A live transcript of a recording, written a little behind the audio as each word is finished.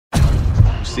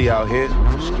You see out here,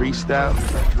 street style,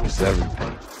 it's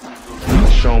everything.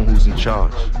 Show them who's in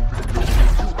charge.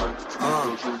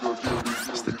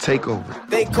 It's the takeover.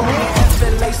 They call me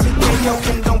FLAC, yo,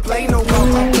 king don't play no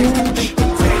role.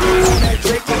 That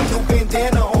Drake ain't no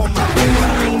bandana on my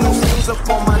head. Ain't no strings up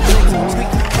on my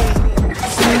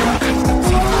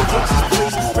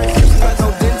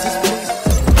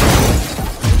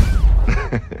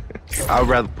I'd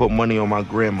rather put money on my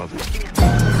grandmother.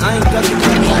 I ain't ducking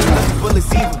money, I ain't ducking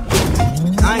bullets either.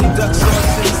 I ain't ducked sauce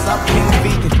since I became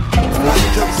vegan. Probably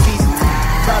duck season,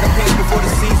 proud of pants before the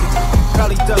season.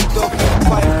 Probably ducked off in a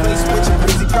quiet place, switching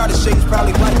breezy. Proud of shades,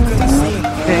 probably why you couldn't see him.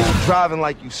 And you driving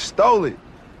like you stole it.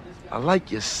 I like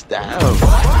your style.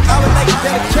 I would like to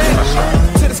dedicate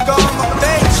to the scar on my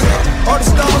face, or the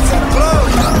stars in the globe.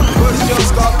 Where the show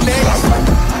scar face.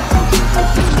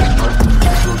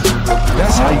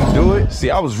 That's how you do it? See,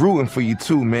 I was rooting for you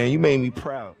too, man. You made me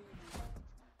proud.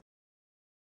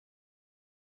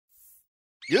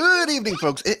 Good evening,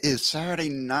 folks. It is Saturday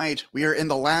night. We are in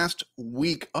the last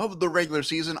week of the regular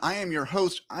season. I am your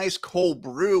host, Ice Cold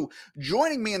Brew.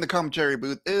 Joining me in the commentary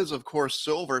booth is, of course,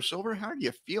 Silver. Silver, how are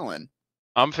you feeling?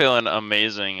 I'm feeling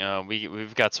amazing.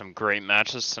 We've got some great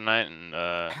matches tonight, and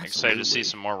excited to see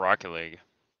some more Rocket League.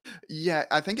 Yeah,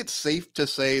 I think it's safe to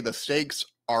say the stakes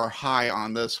are high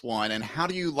on this one. And how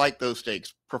do you like those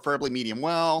stakes? Preferably medium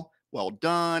well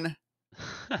done,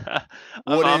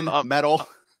 wooden, metal.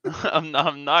 I'm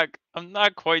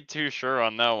not quite too sure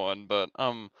on that one, but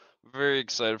I'm very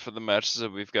excited for the matches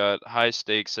that we've got. High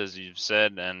stakes, as you've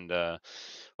said, and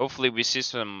hopefully we see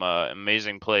some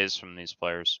amazing plays from these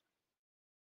players.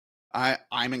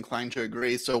 I'm inclined to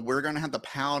agree. So we're going to have the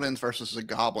Paladins versus the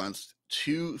Goblins,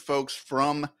 two squads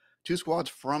from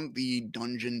the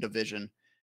Dungeon Division,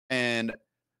 and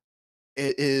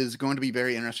it is going to be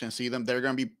very interesting to see them. They're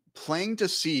going to be playing to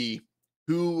see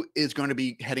who is going to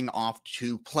be heading off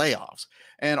to playoffs.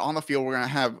 And on the field, we're going to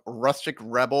have Rustic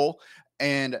Rebel,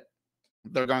 and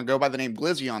they're going to go by the name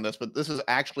Glizzy on this, but this is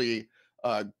actually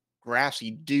a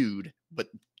Grassy Dude, but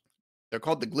they're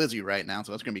called the Glizzy right now,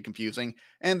 so that's going to be confusing.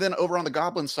 And then over on the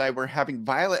Goblin side, we're having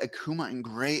Violet Akuma and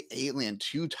Gray Alien,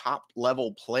 two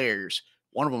top-level players.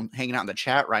 One of them hanging out in the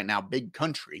chat right now, Big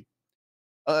Country.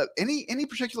 Any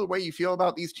particular way you feel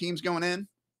about these teams going in?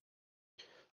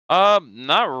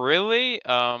 Not really.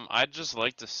 I'd just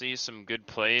like to see some good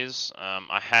plays.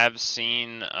 I have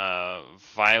seen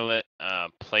Violet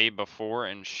play before,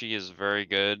 and she is very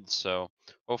good. So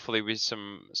hopefully we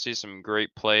see some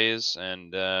great plays.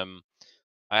 And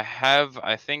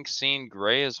I think, seen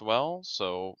Gray as well.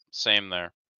 So same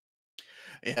there.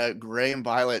 Yeah, Gray and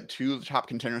Violet, two of the top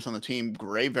contenders on the team.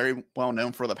 Gray, very well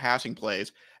known for the passing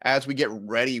plays. As we get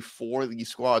ready for these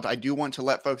squads, I do want to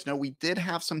let folks know we did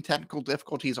have some technical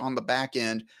difficulties on the back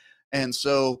end. And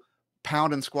so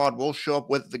Paladin squad will show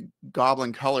up with the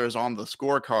Goblin colors on the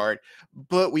scorecard.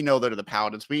 But we know they're the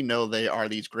Paladins. We know they are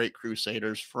these great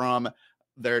Crusaders from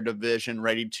their division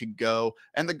ready to go.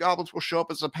 And the Goblins will show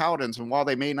up as the Paladins. And while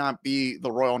they may not be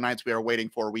the Royal Knights we are waiting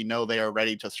for, we know they are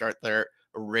ready to start their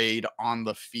raid on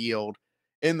the field.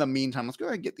 In the meantime, let's go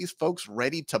ahead and get these folks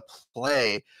ready to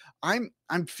play. I'm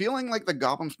feeling like the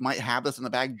Goblins might have this in the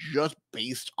bag just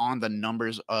based on the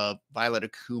numbers of Violet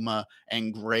Akuma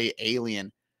and Gray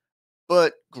Alien.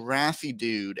 But Grassy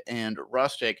Dude and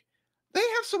Rustic, they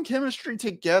have some chemistry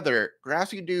together.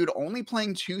 Grassy Dude only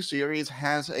playing 2 series,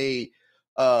 has only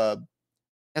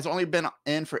been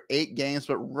in for 8 games,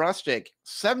 but Rustic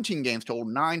 17 games total,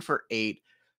 9 for 8.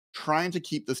 Trying to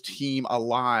keep this team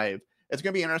alive. It's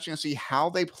going to be interesting to see how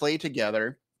they play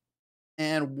together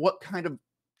and what kind of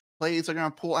plays they're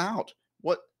going to pull out.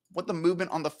 What the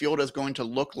movement on the field is going to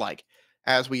look like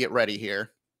as we get ready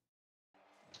here.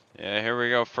 Yeah, here we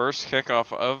go. First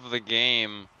kickoff of the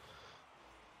game.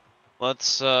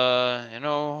 Let's,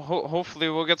 hopefully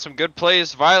we'll get some good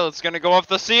plays. Violet's going to go off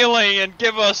the ceiling and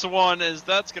give us one, as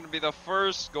that's going to be the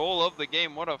first goal of the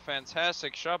game. What a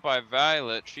fantastic shot by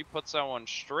Violet. She puts that one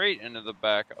straight into the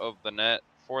back of the net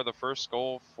for the first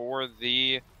goal for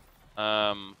the,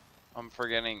 I'm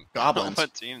forgetting Goblins.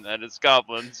 What team that is.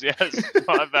 Goblins, yes.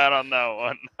 My bad on that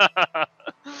one.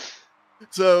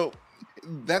 So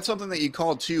that's something that you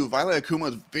called too. Violet Akuma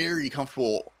is very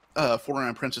comfortable for an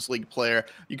Apprentice League player.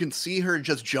 You can see her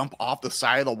just jump off the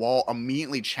side of the wall,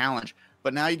 immediately challenge.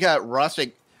 But now you got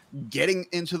Rustic getting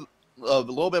into a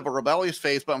little bit of a rebellious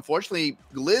phase, but unfortunately,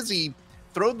 Glizzy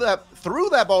threw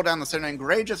that ball down the center, and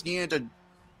Gray just needed to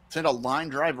send a line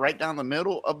drive right down the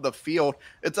middle of the field.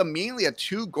 It's immediately a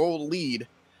 2-goal lead.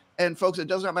 And folks, it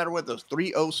doesn't matter whether it's a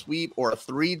 3-0 sweep or a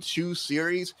 3-2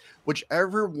 series,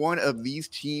 whichever one of these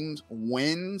teams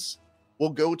wins will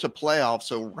go to playoffs.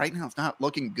 So right now it's not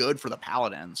looking good for the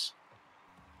Paladins.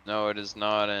 No, it is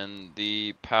not, and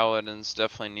the Paladins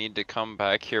definitely need to come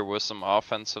back here with some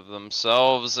offense of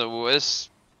themselves.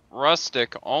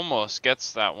 Rustic almost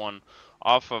gets that one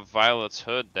off of Violet's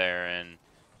hood there, and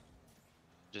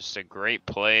just a great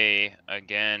play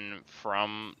again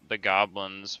from the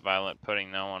Goblins. Violet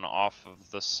putting that one off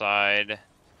of the side,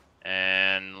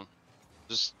 and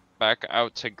just back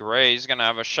out to Gray. He's gonna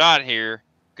have a shot here.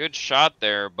 Good shot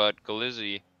there, but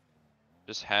Glizzy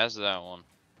just has that one.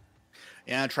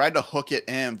 Yeah, tried to hook it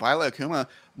in. Violet Akuma,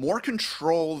 more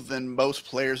control than most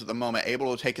players at the moment,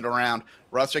 able to take it around.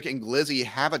 Rustic and Glizzy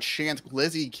have a chance.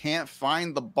 Glizzy can't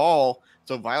find the ball,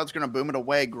 so Violet's going to boom it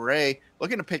away. Gray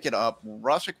looking to pick it up.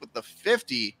 Rustic with the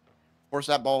 50, force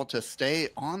that ball to stay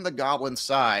on the Goblin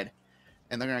side,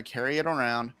 and they're going to carry it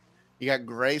around. You got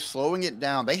Gray slowing it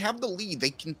down. They have the lead. They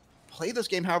can play this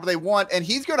game however they want, and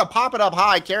he's going to pop it up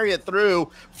high, carry it through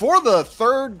for the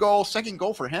third goal, second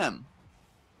goal for him.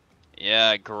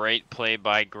 Yeah, great play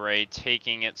by Gray,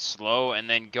 taking it slow and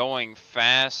then going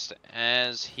fast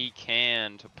as he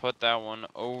can to put that one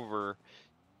over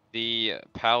the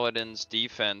Paladins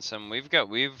defense. And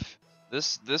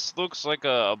this looks like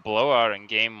a blowout in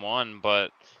game one, but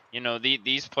you know,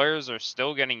 these players are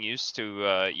still getting used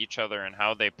to each other and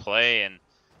how they play, and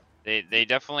they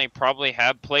definitely probably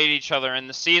have played each other in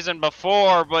the season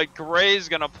before, but Gray's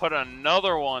gonna put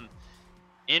another one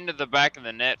into the back of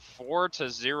the net.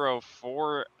 4-0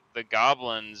 for the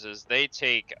Goblins as they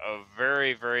take a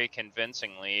very, very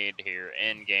convincing lead here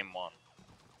in game one.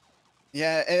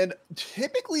 Yeah, and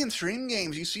typically in stream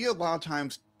games, you see a lot of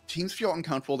times teams feel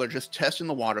uncomfortable. They're just testing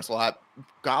the waters a lot.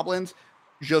 Goblins,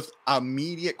 just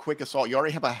immediate quick assault. You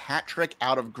already have a hat trick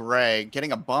out of Gray,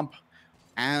 getting a bump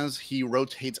as he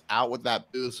rotates out with that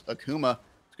boost. Akuma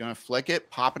is going to flick it,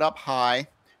 pop it up high.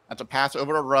 That's a pass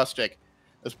over to Rustic.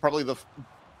 That's probably the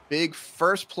big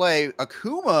first play.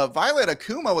 Akuma, Violet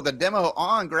Akuma with a demo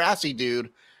on Grassy Dude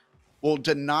will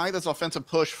deny this offensive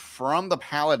push from the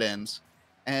Paladins.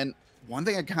 And one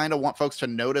thing I kind of want folks to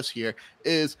notice here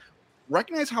is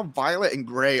recognize how Violet and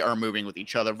Gray are moving with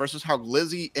each other versus how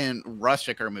Glizzy and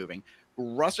Rustic are moving.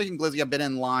 Rustic and Glizzy have been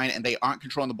in line and they aren't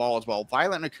controlling the ball as well.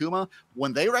 Violet and Akuma,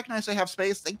 when they recognize they have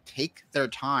space, they take their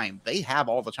time. They have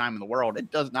all the time in the world.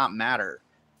 It does not matter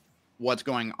what's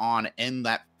going on in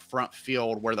that front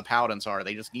field where the Paladins are.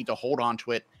 They just need to hold on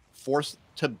to it, force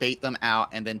to bait them out,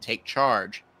 and then take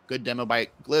charge. Good demo by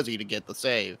Glizzy to get the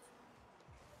save.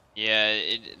 Yeah,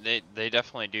 they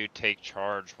definitely do take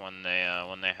charge when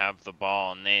they have the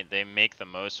ball, and they make the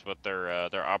most with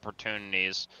their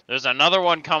opportunities. There's another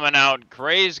one coming out.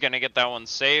 Gray's gonna get that one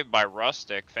saved by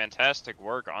Rustic. Fantastic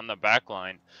work on the back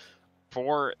line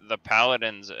for the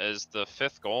Paladins as the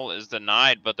fifth goal is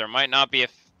denied, but there might be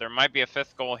a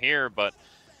fifth goal here, but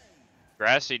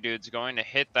Grassy Dude's going to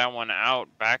hit that one out,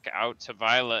 back out to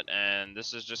Violet, and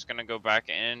this is just going to go back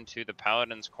into the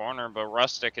Paladins corner, but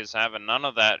Rustic is having none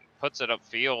of that, puts it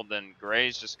upfield, and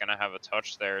Gray's just going to have a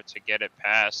touch there to get it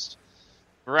past.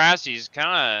 Grassy's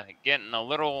kind of getting a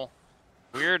little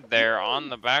weird there on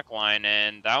the back line,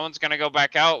 and that one's going to go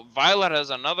back out. Violet has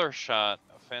another shot.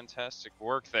 Fantastic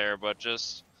work there, but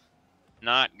just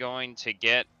not going to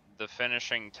get the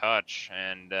finishing touch.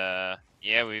 And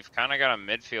yeah, we've kind of got a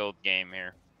midfield game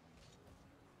here.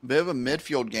 Bit of a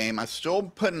midfield game. I'm still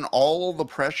putting all the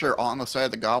pressure on the side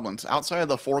of the Goblins. Outside of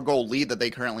the 4-goal lead that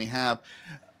they currently have,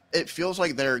 it feels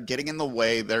like they're getting in the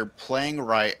way. They're playing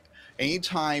right.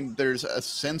 Anytime there's a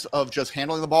sense of just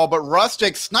handling the ball, but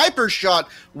Rustic sniper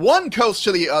shot, one coast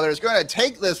to the other, is going to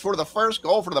take this for the first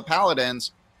goal for the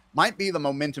Paladins. Might be the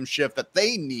momentum shift that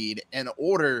they need in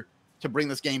order to bring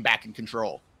this game back in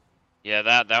control. Yeah,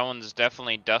 that one's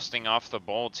definitely dusting off the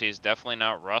bolts. He's definitely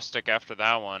not Rustic after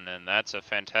that one, and that's a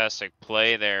fantastic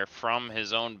play there from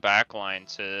his own back line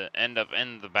to end up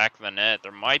in the back of the net.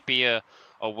 There might be a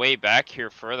way back here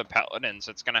for the Paladins.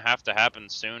 It's going to have to happen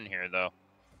soon here, though.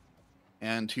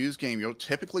 And Tuesday's game, you'll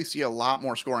typically see a lot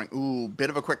more scoring. Ooh, bit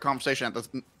of a quick conversation at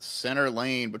the center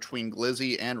lane between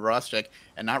Glizzy and Rustic,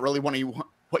 and not really what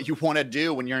you want to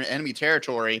do when you're in enemy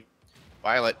territory.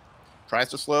 Violet tries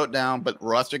to slow it down, but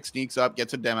Rustic sneaks up,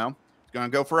 gets a demo. He's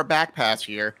going to go for a back pass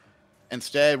here.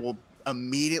 Instead, will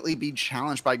immediately be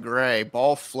challenged by Gray.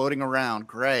 Ball floating around.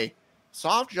 Gray,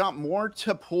 soft jump more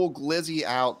to pull Glizzy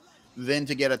out than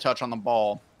to get a touch on the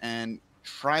ball. And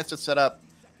tries to set up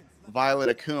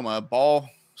Violet Akuma. Ball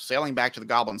sailing back to the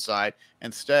Goblin side.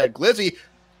 Instead, Glizzy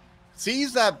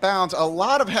sees that bounce. A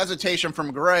lot of hesitation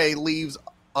from Gray leaves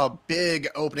a big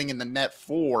opening in the net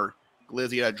for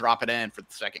Glizzy to drop it in for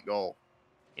the second goal.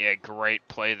 Yeah, great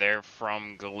play there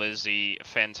from Glizzy.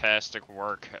 Fantastic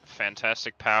work,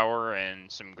 fantastic power,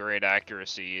 and some great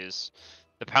accuracy.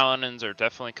 The Paladins are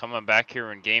definitely coming back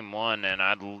here in game one, and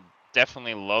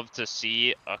definitely love to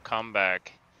see a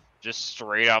comeback just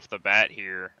straight off the bat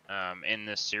here in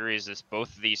this series, as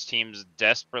both of these teams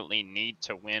desperately need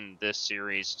to win this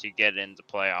series to get into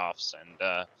playoffs.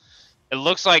 And it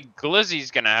looks like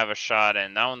Glizzy's going to have a shot,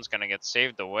 and that one's going to get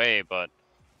saved away, but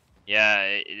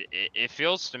yeah, it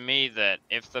feels to me that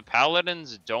if the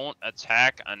Paladins don't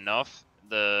attack enough,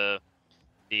 the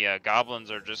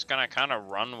Goblins are just gonna kind of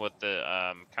run with the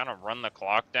run the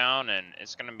clock down, and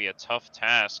it's gonna be a tough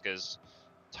task as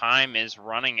time is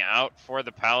running out for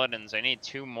the Paladins. They need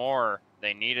 2 more.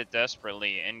 They need it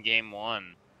desperately in game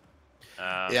 1.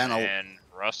 Yeah, and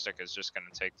Rustic is just gonna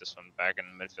take this one back in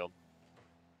the midfield.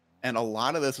 and a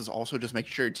lot of this is also just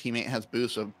making sure your teammate has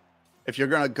boost. So if you're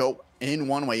going to go in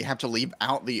one way, you have to leave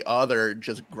out the other.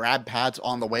 Just grab pads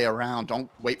on the way around. Don't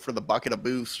wait for the bucket of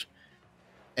boost.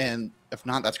 And if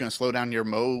not, that's going to slow down your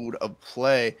mode of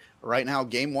play. Right now,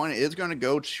 game 1 is going to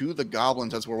go to the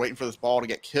Goblins as we're waiting for this ball to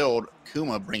get killed.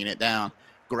 Kuma bringing it down.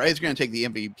 Gray's going to take the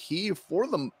MVP for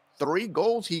the 3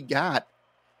 goals he got.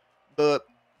 But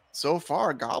so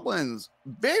far, Goblins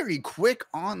very quick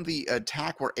on the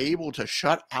attack. Were able to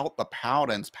shut out the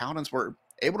Paladins. Paladins were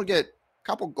able to get a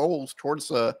couple goals towards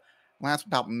the last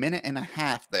about minute and a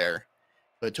half there.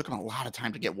 But it took them a lot of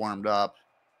time to get warmed up.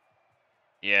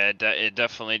 Yeah, it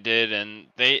definitely did, and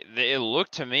it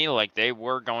looked to me like they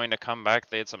were going to come back.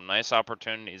 They had some nice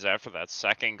opportunities after that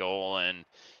second goal, and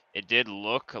it did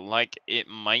look like it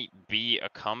might be a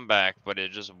comeback, but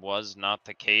it just was not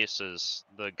the case, as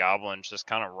the Goblins just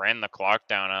kind of ran the clock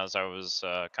down, as I was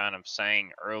kind of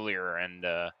saying earlier. And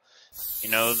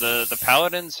you know, the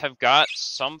Paladins have got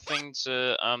something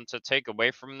to take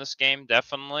away from this game,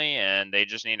 definitely, and they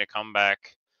just need to come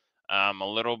back a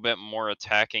little bit more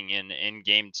attacking in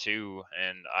game 2,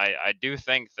 and I do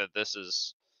think that this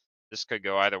could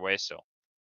go either way still.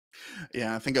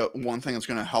 Yeah, I think one thing that's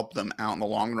going to help them out in the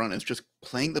long run is just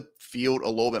playing the field a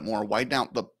little bit more, widen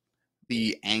out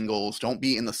the angles. Don't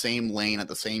be in the same lane at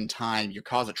the same time. You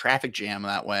cause a traffic jam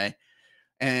that way.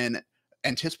 And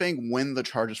anticipating when the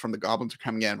charges from the Goblins are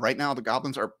coming in. Right now, the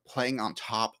Goblins are playing on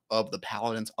top of the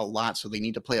Paladins a lot, so they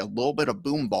need to play a little bit of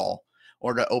boom ball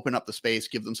or to open up the space,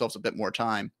 give themselves a bit more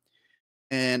time.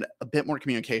 And a bit more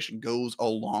communication goes a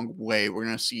long way. We're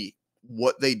going to see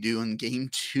what they do in game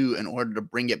 2 in order to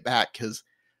bring it back, because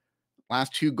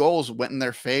last 2 goals went in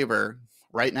their favor.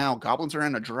 Right now, Goblins are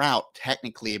in a drought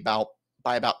technically by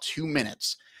about 2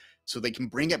 minutes, so they can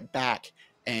bring it back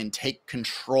and take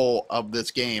control of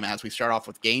this game as we start off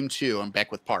with game 2 in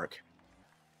Beckwith Park.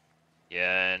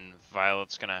 Yeah, and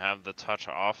Violet's gonna have the touch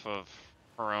off of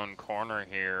her own corner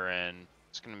here, and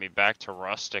it's gonna be back to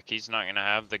Rustic. He's not gonna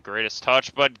have the greatest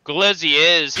touch, but Glizzy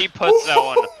is. He puts that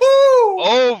one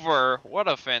over. What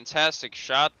a fantastic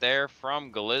shot there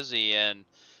from Glizzy, and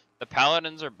the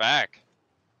Paladins are back.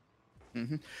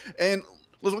 And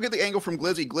let's look at the angle from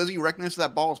Glizzy. Glizzy recognizes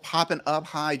that ball is popping up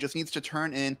high, just needs to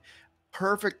turn in.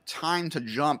 Perfect time to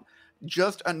jump.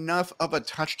 Just enough of a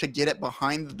touch to get it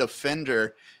behind the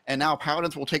defender. And now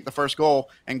Paladins will take the first goal,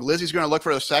 and Glizzy's going to look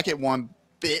for the second one.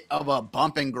 Bit of a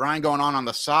bump and grind going on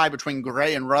the side between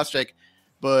Gray and Rustic.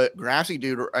 But Grassy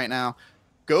Dude right now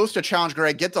goes to challenge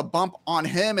Gray, gets a bump on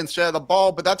him instead of the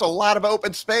ball, but that's a lot of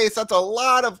open space. That's a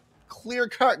lot of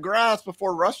clear-cut grass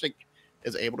before Rustic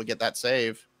is able to get that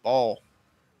save. Ball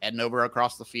heading over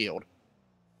across the field.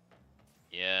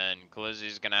 Yeah, and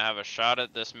Glizzy's going to have a shot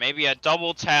at this. Maybe a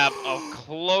double tap. A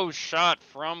close shot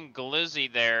from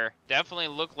Glizzy there. Definitely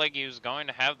looked like he was going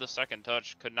to have the second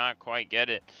touch. Could not quite get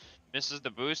it. Misses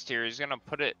the boost here. He's going to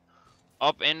put it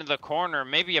up into the corner.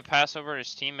 Maybe a pass over his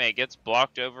teammate. Gets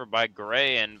blocked over by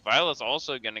Gray. And Violet's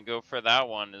also going to go for that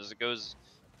one as it goes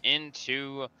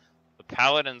into the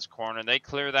Paladins corner. They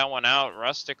clear that one out.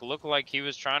 Rustic looked like he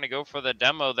was trying to go for the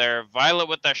demo there. Violet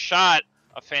with the shot.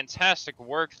 A fantastic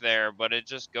work there, but it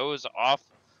just goes off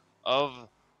of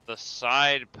the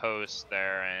side post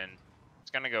there, and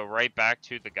it's going to go right back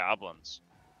to the Goblins.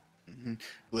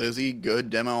 Glizzy, good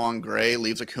demo on Gray,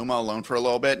 leaves Akuma alone for a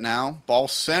little bit now. Ball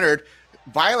centered.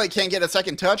 Violet can't get a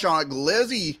second touch on it.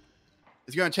 Glizzy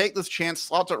is going to take this chance,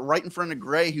 slots it right in front of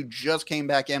Gray, who just came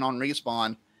back in on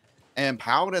respawn. And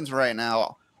Paladins right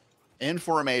now in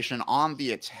formation on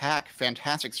the attack.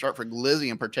 Fantastic start for Glizzy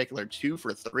in particular. 2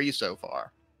 for 3 so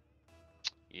far.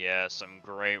 Yeah, some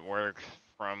great work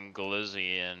from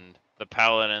Glizzy, and the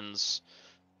Paladins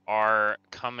are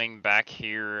coming back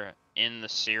here in the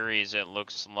series, it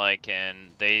looks like,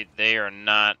 and they are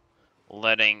not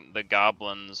letting the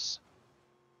Goblins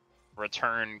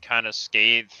return kind of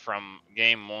scathed from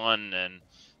game 1, and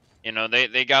you know,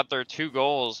 they got their 2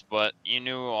 goals, but you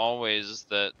knew always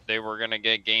that they were going to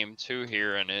get game 2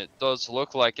 here, and it does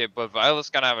look like it. But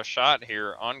Violet's going to have a shot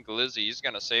here on Glizzy. He's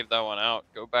going to save that one out.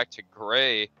 Go back to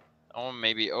Gray. That one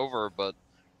may be over, but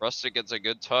Rustic gets a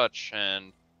good touch,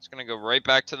 and it's going to go right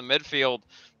back to the midfield.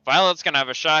 Violet's going to have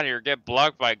a shot here. Get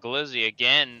blocked by Glizzy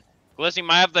again. Glizzy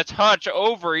might have the touch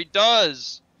over. He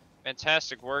does.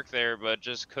 Fantastic work there, but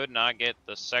just could not get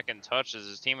the second touch as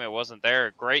his teammate wasn't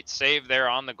there. Great save there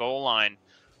on the goal line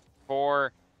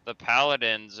for the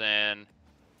Paladins, and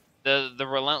the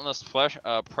relentless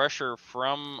pressure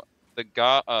from the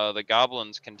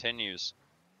Goblins continues.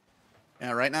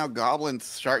 Yeah, right now Goblins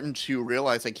starting to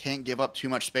realize they can't give up too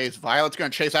much space. Violet's going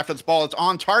to chase after this ball. It's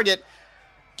on target.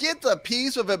 Get the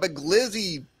piece of it, but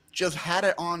Glizzy just had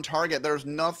it on target. There's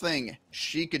nothing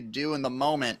she could do in the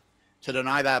moment to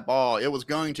deny that ball. It was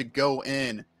going to go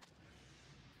in.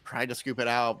 Tried to scoop it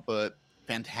out, but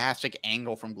fantastic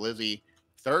angle from Glizzy.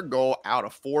 3rd goal out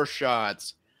of 4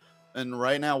 shots. And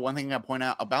right now, one thing I point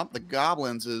out about the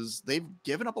Goblins is they've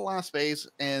given up a lot of space,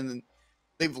 and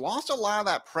they've lost a lot of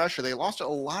that pressure. They lost a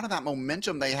lot of that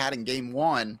momentum they had in game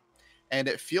 1. And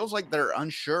it feels like they're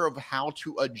unsure of how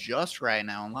to adjust right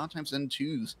now. And a lot of times in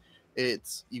 2s,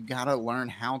 you got to learn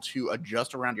how to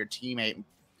adjust around your teammate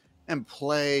and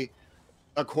play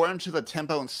according to the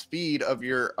tempo and speed of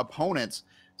your opponents.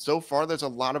 So far, there's a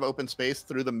lot of open space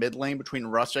through the mid lane between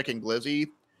Rustic and Glizzy.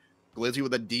 Glizzy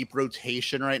with a deep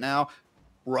rotation right now.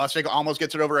 Rustic almost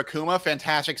gets it over Akuma.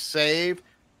 Fantastic save.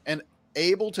 And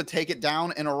able to take it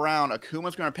down and around.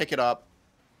 Akuma's going to pick it up.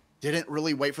 Didn't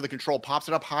really wait for the control. Pops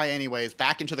it up high anyways.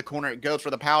 Back into the corner it goes for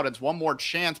the Paladins. One more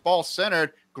chance. Ball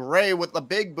centered. Gray with the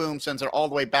big boom sends it all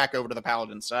the way back over to the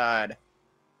Paladin side.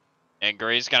 And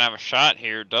Gray's going to have a shot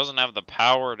here. Doesn't have the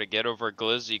power to get over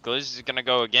Glizzy. Glizzy's going to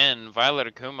go again.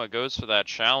 Violet Akuma goes for that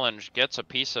challenge. Gets a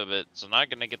piece of it. So not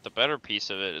going to get the better piece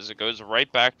of it as it goes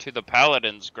right back to the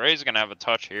Paladins. Gray's going to have a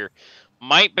touch here.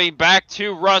 Might be back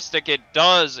to Rustic. It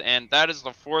does. And that is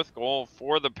the 4th goal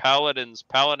for the Paladins.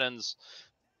 Paladins,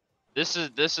 this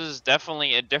is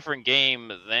definitely a different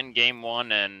game than game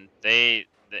 1. And they're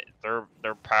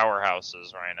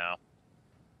powerhouses right now.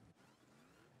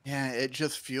 Yeah, it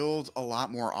just feels a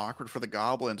lot more awkward for the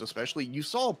Goblins, especially you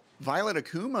saw Violet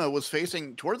Akuma was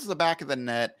facing towards the back of the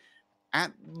net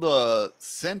at the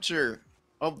center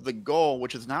of the goal,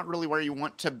 which is not really where you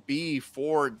want to be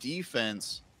for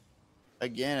defense.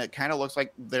 Again, it kind of looks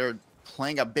like they're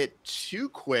playing a bit too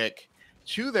quick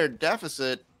to their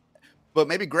deficit, but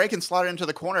maybe Gray can slot it into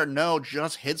the corner. No,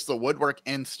 just hits the woodwork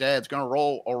instead. It's going to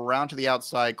roll around to the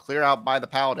outside, clear out by the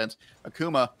Paladins.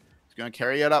 Akuma is going to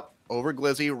carry it up over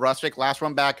Glizzy. Rustic, last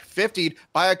one back, 50'd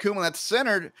by Akuma. That's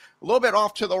centered a little bit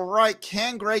off to the right.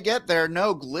 Can Gray get there?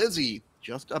 No, Glizzy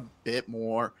just a bit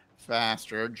more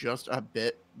faster, just a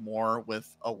bit more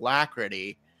with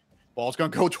alacrity. Ball's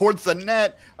going to go towards the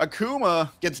net. Akuma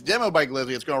gets demoed by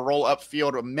Glizzy. It's going to roll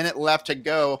upfield. A minute left to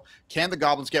go. Can the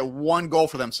Goblins get one goal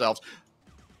for themselves?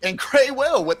 And Gray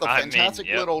will with the fantastic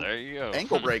little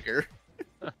ankle breaker.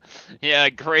 Yeah,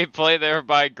 great play there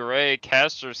by Gray.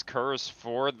 Caster's curse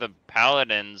for the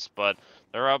Paladins, but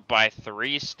they're up by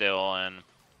 3 still, and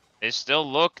they still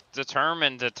look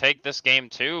determined to take this game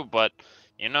too. But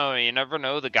you know, you never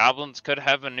know. The Goblins could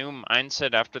have a new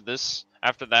mindset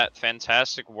after that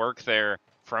fantastic work there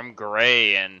from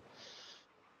Gray, and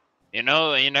you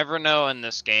know, you never know in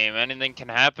this game. Anything can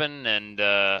happen, and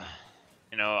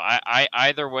you know, I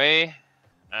either way,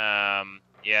 yeah,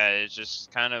 it's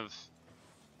just kind of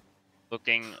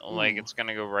looking like it's going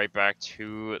to go right back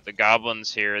to the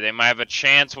Goblins here. They might have a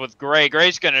chance with Gray.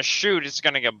 Gray's going to shoot. It's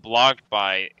going to get blocked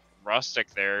by Rustic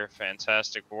there.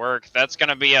 Fantastic work. That's going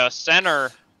to be a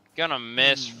center. Going to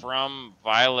miss from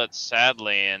Violet,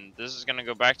 sadly. And this is going to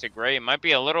go back to Gray. It might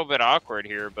be a little bit awkward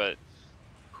here, but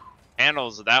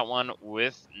handles that one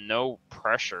with no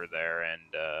pressure there.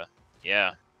 And,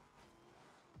 yeah.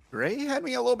 Gray had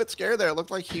me a little bit scared there. It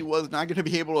looked like he was not going to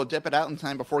be able to dip it out in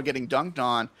time before getting dunked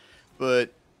on.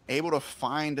 But able to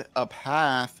find a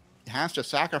path, has to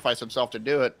sacrifice himself to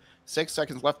do it. 6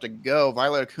 seconds left to go.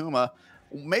 Violet Akuma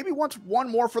maybe wants one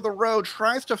more for the road,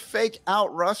 tries to fake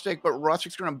out Rustic, but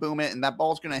Rustic's going to boom it, and that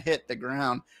ball's going to hit the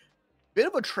ground. Bit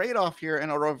of a trade-off here,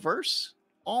 and a reverse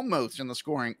almost in the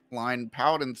scoring line.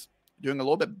 Paladins doing a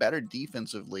little bit better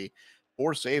defensively.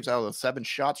 4 saves out of the 7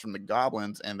 shots from the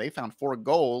Goblins, and they found 4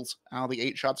 goals out of the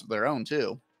 8 shots of their own,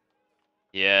 too.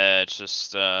 Yeah, it's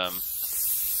just...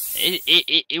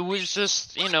 It was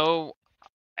just, you know,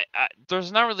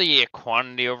 there's not really a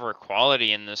quantity over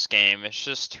quality in this game. It's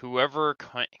just whoever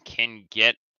can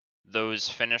get those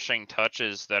finishing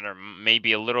touches that are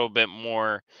maybe a little bit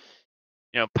more,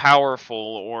 powerful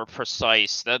or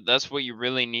precise. That's what you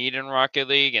really need in Rocket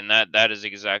League, and that is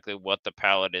exactly what the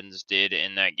Paladins did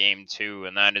in that game too,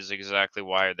 and that is exactly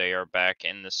why they are back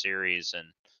in the series. And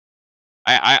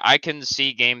I can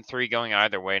see Game 3 going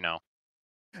either way now.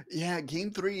 Yeah,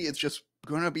 game three, it's just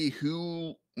going to be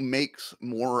who makes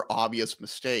more obvious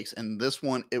mistakes. And this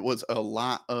one, it was a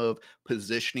lot of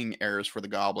positioning errors for the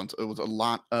Goblins. It was a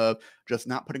lot of just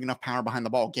not putting enough power behind the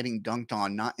ball, getting dunked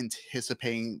on, not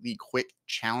anticipating the quick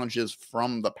challenges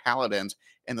from the Paladins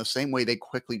in the same way they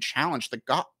quickly challenged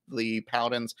the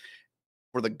Paladins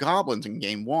for the Goblins in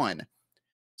game one.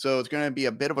 So it's going to be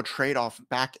a bit of a trade off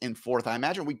back and forth. I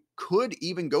imagine we could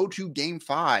even go to game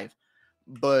five,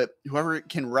 but whoever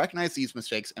can recognize these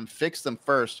mistakes and fix them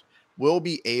first will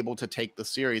be able to take the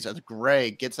series. As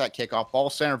Gray gets that kickoff, ball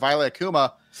center, Violet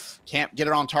Akuma can't get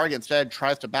it on target. Instead,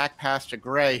 tries to back pass to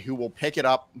Gray, who will pick it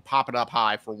up and pop it up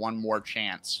high for one more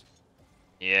chance.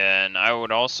 Yeah, and I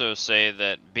would also say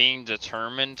that being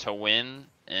determined to win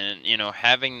and,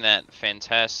 having that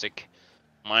fantastic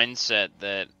mindset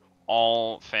that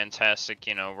all fantastic,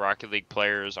 Rocket League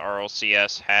players,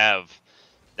 RLCS have,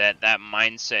 that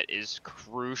mindset is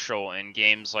crucial in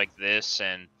games like this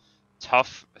and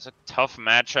tough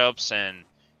matchups and,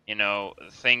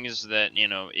 things that,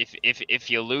 if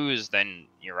you lose, then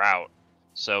you're out.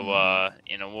 So,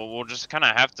 we'll just kind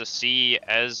of have to see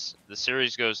as the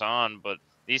series goes on, but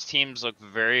these teams look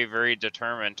very, very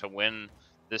determined to win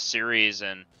this series,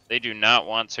 and they do not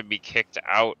want to be kicked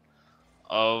out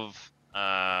of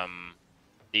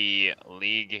the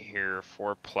league here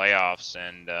for playoffs,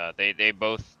 and they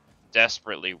both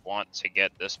desperately want to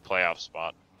get this playoff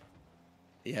spot.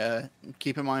 Yeah,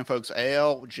 keep in mind, folks,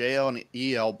 AL, JL, and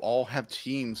EL all have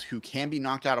teams who can be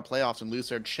knocked out of playoffs and lose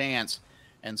their chance.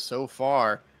 And so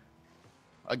far,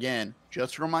 again,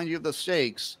 just to remind you of the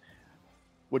stakes,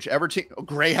 whichever team,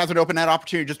 Gray has an open net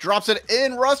opportunity, just drops it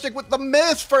in. Rustic with the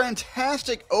miss.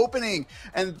 Fantastic opening.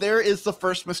 And there is the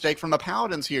first mistake from the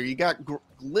Paladins here. You got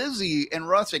Glizzy and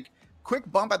Rustic.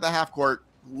 Quick bump at the half court.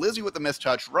 Glizzy with the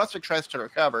mistouch. Rustic tries to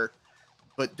recover,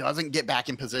 but doesn't get back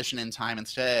in position in time.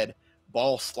 Instead,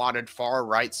 ball slotted far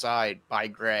right side by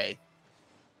Gray.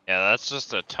 Yeah, that's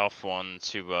just a tough one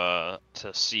to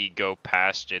see go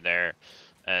past you there.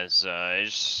 As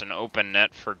it's just an open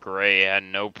net for Gray. Had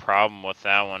no problem with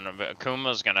that one.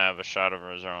 Akuma's going to have a shot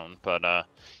of his own. But,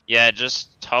 yeah,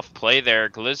 just tough play there.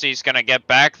 Glizzy's going to get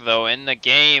back, though, in the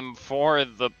game for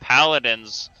the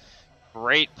Paladins.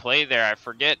 Great play there. I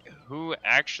forget who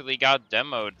actually got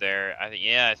demoed there.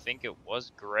 I think it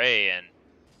was Gray. And,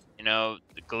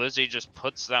 Glizzy just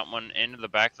puts that one into the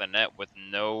back of the net with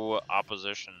no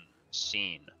opposition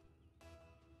seen.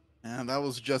 And that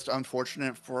was just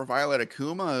unfortunate for Violet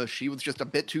Akuma. She was just a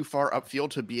bit too far upfield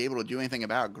to be able to do anything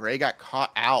about it. Gray got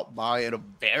caught out by a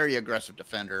very aggressive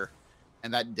defender.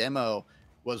 And that demo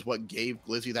was what gave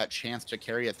Glizzy that chance to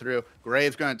carry it through. Gray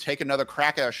is going to take another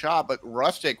crack at a shot, but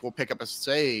Rustic will pick up a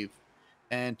save.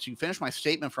 And to finish my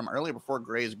statement from earlier before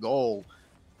Gray's goal,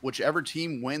 whichever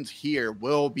team wins here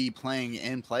will be playing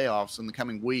in playoffs in the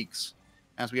coming weeks.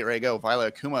 As we get ready to go,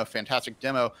 Violet Akuma, fantastic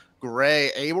demo. Gray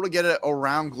able to get it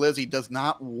around Glizzy, does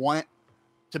not want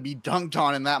to be dunked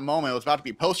on in that moment. It was about to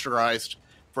be posterized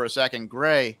for a second.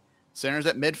 Gray centers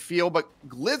at midfield, but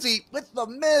Glizzy with the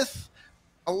miss.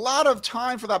 A lot of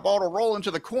time for that ball to roll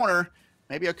into the corner.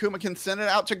 Maybe Akuma can send it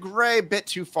out to Gray. A bit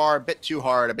too far, a bit too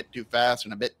hard, a bit too fast,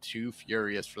 and a bit too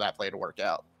furious for that play to work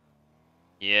out.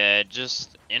 Yeah,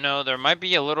 just, there might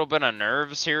be a little bit of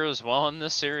nerves here as well in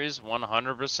this series,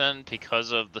 100%,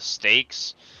 because of the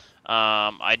stakes.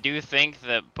 I do think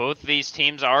that both these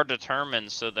teams are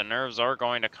determined, so the nerves are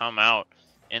going to come out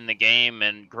in the game,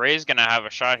 and Gray's going to have a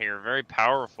shot here, very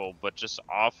powerful, but just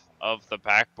off of the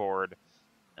backboard.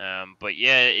 But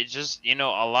yeah, it just, a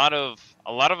lot of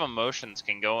emotions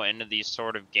can go into these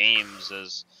sort of games,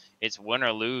 as it's win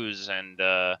or lose, and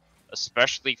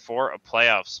especially for a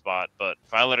playoff spot. But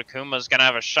Violet Akuma's going to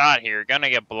have a shot here. Going to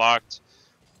get blocked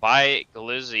by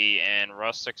Glizzy, and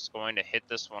Rustic's going to hit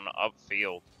this one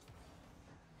upfield.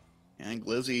 And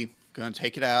Glizzy going to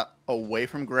take it out away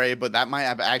from Gray, but that might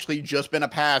have actually just been a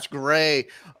pass. Gray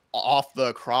off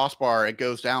the crossbar. It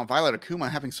goes down. Violet Akuma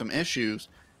having some issues.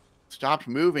 Stopped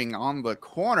moving on the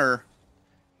corner.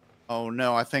 Oh,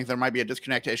 no. I think there might be a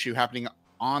disconnect issue happening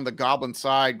on the Goblin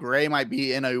side. Gray might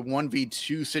be in a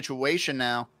 1v2 situation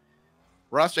now.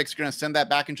 Rustic's going to send that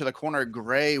back into the corner.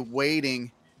 Gray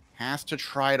waiting. Has to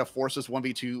try to force this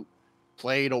 1v2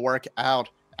 play to work out.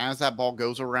 As that ball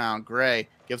goes around, Gray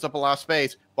gives up a lot of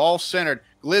space. Ball centered.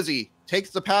 Glizzy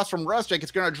takes the pass from Rustic.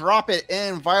 It's going to drop it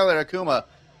in. Violet Akuma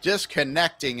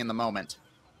disconnecting in the moment.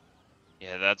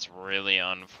 Yeah, that's really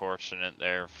unfortunate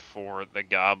there for the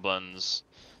Goblins.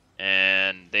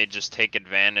 And they just take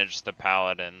advantage, the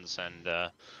Paladins. And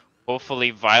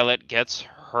hopefully Violet gets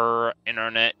her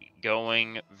internet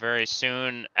going very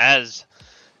soon, as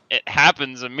it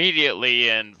happens immediately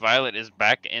and Violet is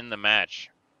back in the match.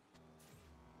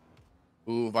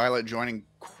 Ooh, Violet joining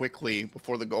quickly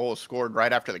before the goal is scored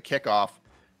right after the kickoff.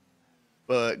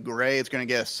 But Gray is going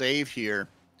to get a save here.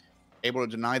 Able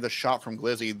to deny the shot from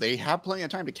Glizzy. They have plenty of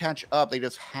time to catch up. They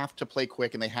just have to play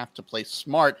quick and they have to play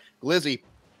smart. Glizzy,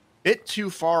 bit too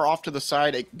far off to the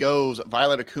side it goes.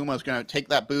 Violet Akuma is going to take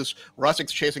that boost.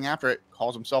 Rustic's chasing after it.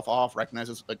 Calls himself off.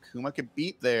 Recognizes Akuma could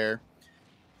beat there.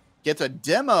 Gets a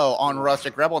demo on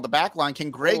Rustic Rebel at the back line.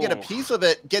 Can Gray get a piece of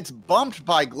it? Gets bumped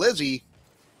by Glizzy.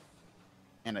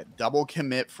 And a double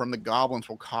commit from the Goblins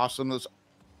will cost them this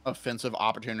offensive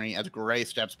opportunity as Gray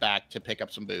steps back to pick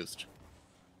up some boost.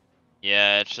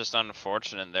 Yeah, it's just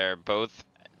unfortunate they're both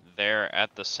there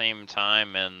at the same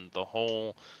time, and the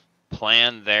whole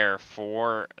plan there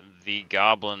for the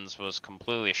Goblins was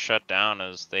completely shut down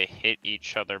as they hit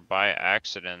each other by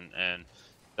accident. And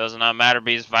does not matter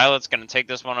because Violet's going to take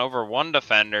this one over one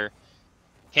defender.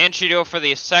 Can she do it for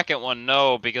the second one?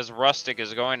 No, because Rustic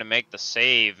is going to make the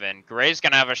save, and Gray's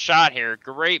going to have a shot here.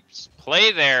 Great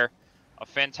play there. A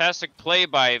fantastic play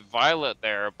by Violet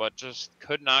there, but just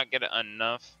could not get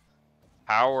enough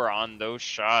power on those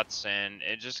shots, and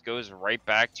it just goes right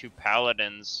back to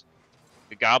Paladins.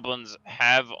 The Goblins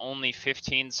have only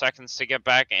 15 seconds to get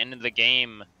back into the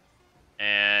game,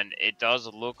 and it does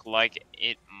look like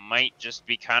it might just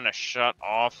be kind of shut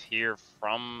off here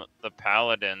from the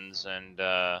Paladins, and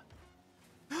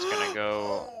it's gonna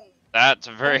go. That's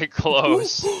very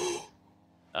close.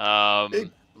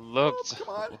 Looked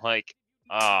like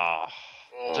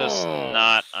just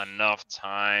not enough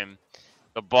time.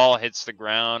 The ball hits the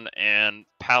ground, and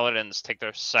Paladins take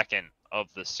their second of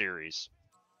the series.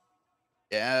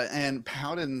 Yeah, and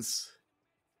Paladins,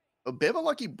 a bit of a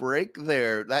lucky break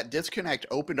there. That disconnect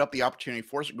opened up the opportunity,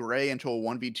 forced Gray into a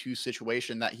 1v2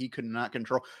 situation that he could not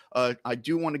control. I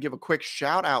do want to give a quick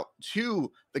shout out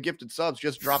to the gifted subs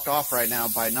just dropped off right now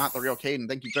by Not the Real Caden.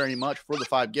 Thank you very much for the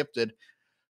 5 gifted.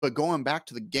 But going back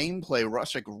to the gameplay,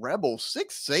 Rustic Rebel,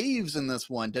 6 saves in this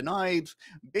one, denied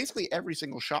basically every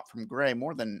single shot from Gray,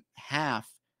 more than half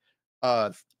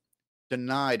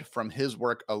denied from his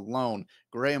work alone.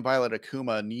 Gray and Violet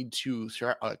Akuma need to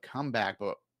start a comeback,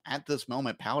 but at this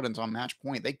moment, Paladins on match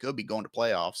point, they could be going to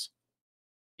playoffs.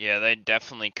 Yeah, they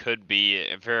definitely could be.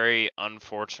 Very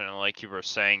unfortunate, like you were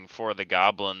saying, for the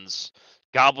Goblins.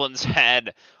 Goblins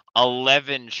had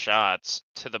 11 shots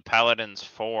to the Paladins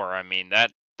 4. I mean,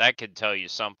 that could tell you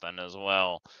something as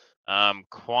well.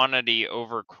 Quantity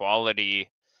over quality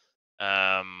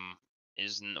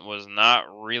was not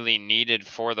really needed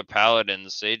for the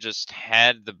Paladins. They just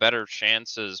had the better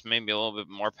chances, maybe a little bit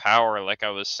more power, like I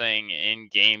was saying in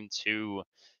game 2.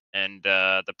 And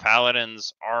the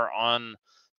Paladins are on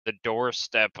the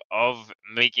doorstep of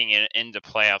making it into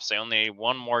playoffs. They only need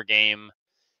one more game.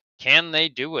 Can they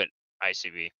do it,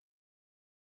 ICB?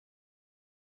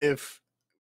 If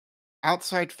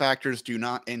outside factors do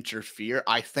not interfere,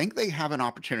 I think they have an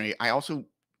opportunity. I also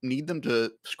need them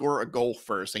to score a goal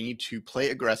first. They need to play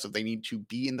aggressive. They need to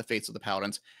be in the face of the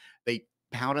Paladins.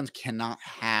 Paladins cannot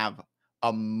have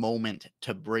a moment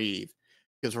to breathe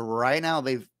because right now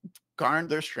they've garnered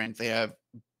their strength. They have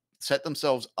set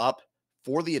themselves up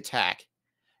for the attack,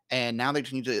 and now they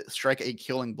just need to strike a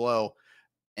killing blow.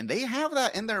 And they have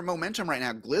that in their momentum right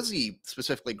now. Glizzy,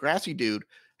 specifically, Grassy Dude,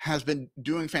 has been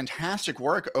doing fantastic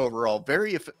work overall.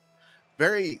 Very,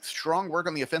 very strong work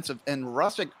on the offensive. And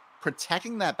Rustic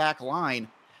protecting that back line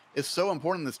is so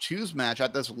important in this twos match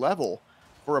at this level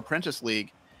for Apprentice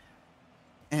League.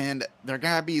 And there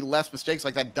gotta be less mistakes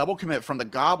like that double commit from the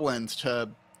Goblins to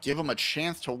give them a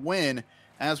chance to win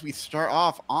as we start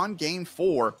off on game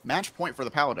 4, match point for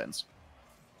the Paladins.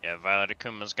 Yeah, Violet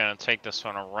Akuma's going to take this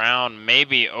one around,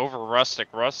 maybe over Rustic.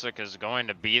 Rustic is going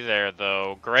to be there,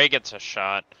 though. Gray gets a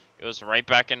shot. Goes right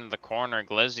back into the corner.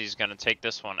 Glizzy's going to take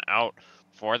this one out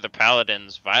for the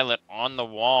Paladins. Violet on the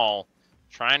wall,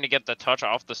 trying to get the touch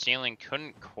off the ceiling.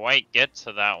 Couldn't quite get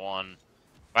to that one.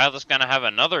 Violet's going to have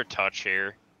another touch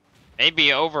here.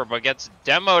 Maybe over, but gets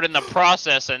demoed in the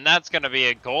process, and that's going to be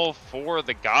a goal for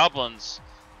the Goblins.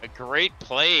 A great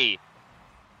play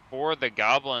for the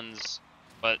Goblins.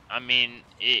 But, I mean,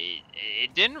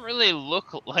 it didn't really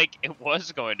look like it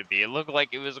was going to be. It looked like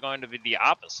it was going to be the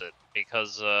opposite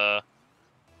because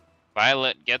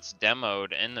Violet gets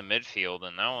demoed in the midfield,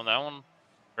 and that one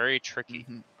very tricky.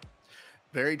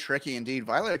 Very tricky indeed.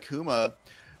 Violet Akuma,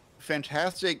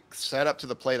 fantastic setup to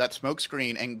the play, that smoke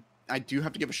screen, and I do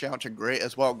have to give a shout out to Gray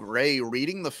as well. Gray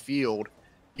reading the field,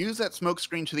 use that smoke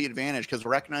screen to the advantage because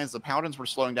recognize the Paladins were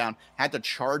slowing down, had to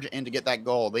charge in to get that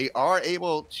goal. They are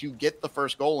able to get the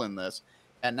first goal in this,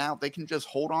 and now they can just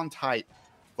hold on tight,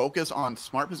 focus on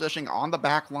smart positioning on the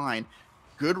back line,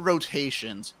 good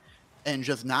rotations, and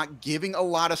just not giving a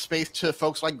lot of space to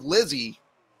folks like Glizzy.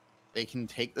 They can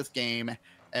take this game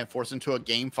and force into a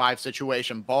game 5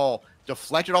 situation. Ball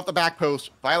deflected off the back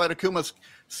post. Violet Akuma's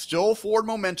still forward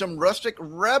momentum. Rustic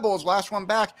Rebels, last one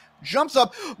back, jumps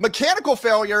up. Mechanical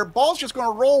failure. Ball's just going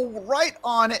to roll right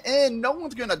on in. No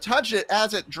one's going to touch it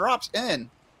as it drops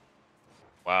in.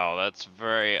 Wow, that's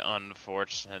very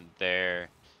unfortunate there.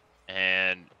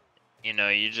 And, you know,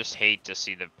 you just hate to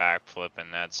see the backflip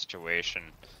in that situation.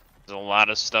 There's a lot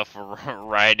of stuff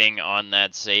riding on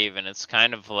that save, and it's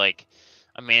kind of like,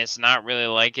 I mean, it's not really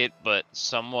like it, but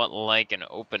somewhat like an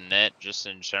open net just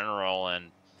in general.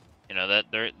 And, you know, that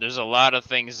there's a lot of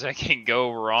things that can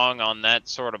go wrong on that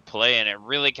sort of play, and it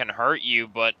really can hurt you.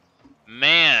 But,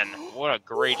 man, what a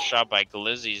great shot by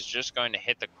Glizzy. He's just going to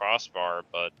hit the crossbar.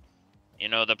 But, you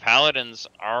know, the Paladins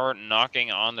are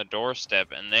knocking on the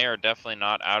doorstep, and they are definitely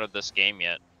not out of this game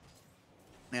yet.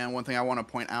 And one thing I want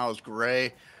to point out is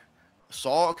Gray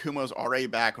saw Akuma's already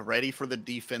back, ready for the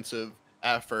defensive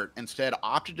effort. Instead,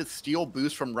 opted to steal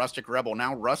boost from Rustic Rebel.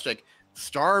 Now Rustic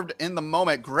starved in the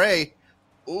moment. Gray,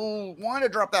 wanted to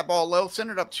drop that ball low, send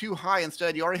it up too high.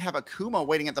 Instead, you already have Akuma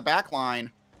waiting at the back line.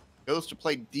 Goes to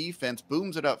play defense,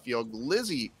 booms it upfield.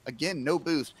 Glizzy, again, no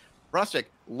boost.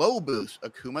 Rustic, low boost.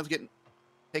 Akuma's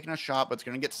taking a shot, but it's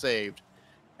going to get saved.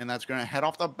 And that's going to head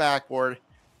off the backboard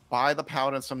by the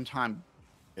Paladins sometime.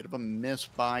 Bit of a miss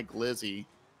by Glizzy.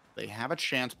 They have a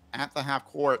chance at the half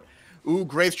court.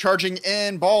 Gray's charging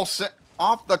in. Ball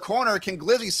off the corner. Can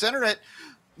Glizzy center it?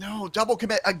 No, double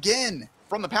commit again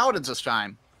from the Paladins this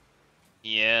time.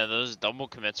 Yeah, those double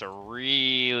commits are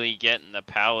really getting the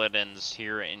Paladins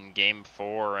here in Game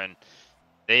 4, and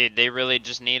they really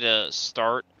just need to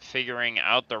start figuring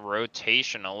out the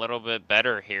rotation a little bit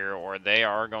better here, or they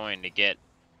are going to get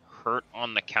hurt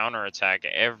on the counterattack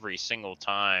every single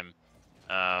time.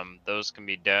 Those can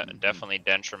be definitely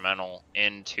detrimental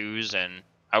in 2s, and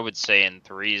I would say in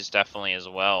 3s definitely as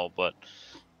well. But,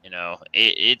 you know,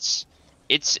 it's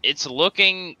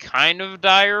looking kind of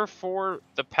dire for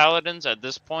the Paladins at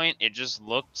this point. It just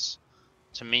looks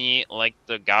to me like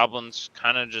the Goblins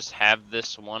kind of just have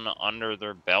this one under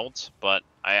their belt. But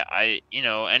I you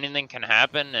know, anything can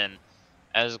happen, and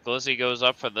as Glizzy goes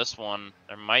up for this one,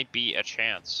 there might be a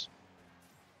chance.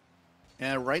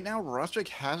 And right now, Rustic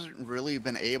hasn't really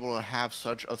been able to have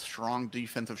such a strong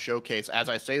defensive showcase. As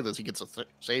I say this, he gets a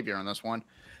savior on this one.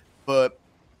 But,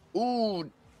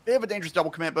 they have a dangerous double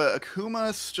commit, but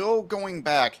Akuma still going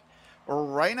back.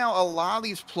 Right now, a lot of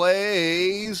these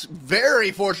plays, very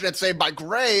fortunate save by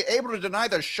Gray, able to deny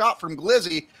the shot from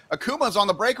Glizzy. Akuma's on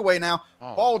the breakaway now.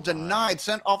 Ball denied,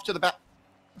 sent off to the back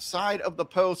side of the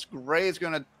post. Gray's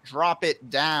going to drop it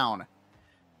down.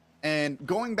 And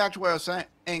going back to what I was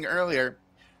saying earlier,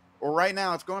 right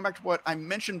now it's going back to what I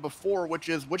mentioned before, which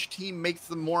is which team makes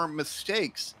the more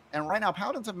mistakes. And right now,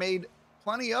 Paladins have made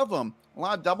plenty of them. A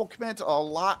lot of double commits, a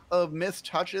lot of missed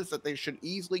touches that they should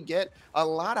easily get. A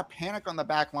lot of panic on the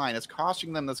back line is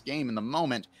costing them this game in the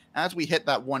moment as we hit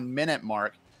that 1 minute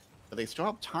mark. But they still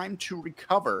have time to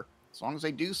recover as long as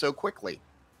they do so quickly.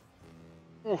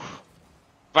 Oof.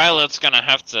 Violet's going to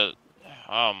have to...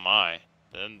 Oh, my.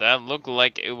 And that looked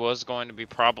like it was going to be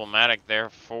problematic there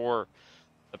for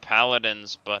the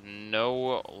Paladins, but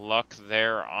no luck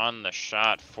there on the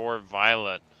shot for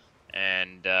Violet.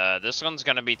 And this one's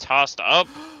going to be tossed up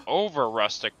over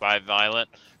Rustic by Violet.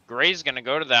 Gray's going to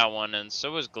go to that one, and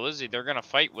so is Glizzy. They're going to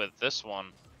fight with this one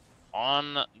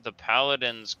on the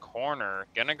Paladins' corner.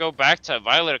 Going to go back to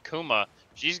Violet Akuma.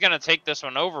 She's going to take this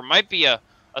one over. Might be a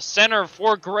center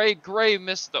for Gray. Gray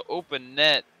missed the open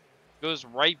net. Goes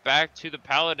right back to the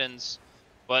Paladins,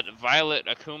 but Violet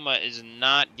Akuma is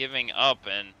not giving up,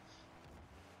 and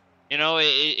you know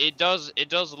it does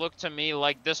look to me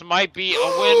like this might be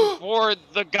a win for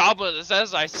the Goblins.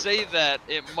 As I say that,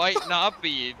 it might not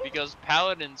be, because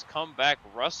Paladins come back.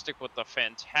 Rustic with a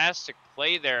fantastic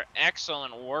play there,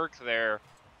 excellent work there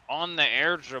on the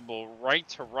air dribble right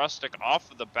to Rustic off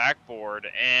of the backboard,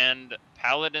 and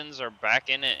Paladins are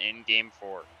back in it in Game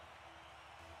 4.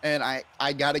 And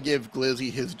I got to give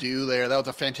Glizzy his due there. That was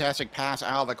a fantastic pass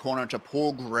out of the corner to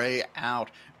pull Gray out.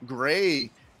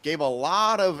 Gray gave a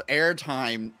lot of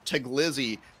airtime to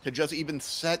Glizzy to just even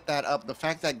set that up. The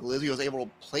fact that Glizzy was able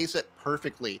to place it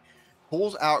perfectly,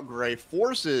 pulls out Gray,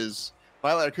 forces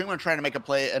Violet Akuma trying to make a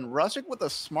play, and Rustic with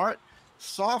a smart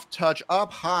soft touch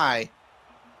up high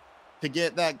to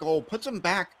get that goal. Puts them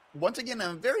back once again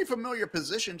in a very familiar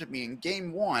position to me in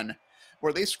game 1,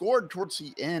 where they scored towards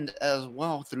the end as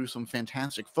well through some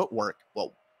fantastic footwork.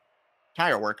 Well,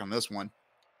 tire work on this one.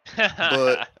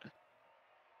 But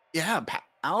yeah,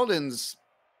 Paladins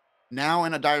now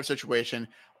in a dire situation.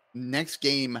 Next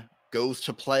game goes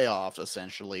to playoffs,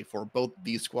 essentially, for both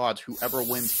these squads. Whoever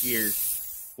wins here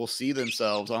will see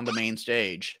themselves on the main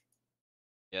stage.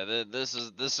 Yeah, this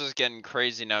is getting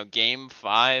crazy now. Game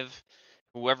 5,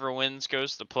 whoever wins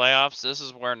goes to playoffs. This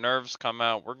is where nerves come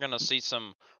out. We're gonna see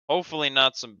some, hopefully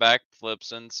not some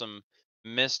backflips and some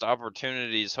missed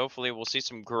opportunities. Hopefully we'll see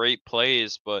some great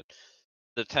plays, but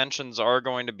the tensions are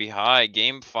going to be high.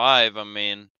 Game 5, I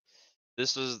mean,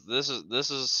 this is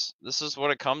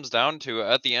what it comes down to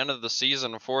at the end of the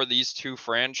season for these two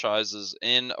franchises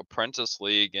in Apprentice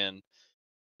League, and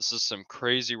this is some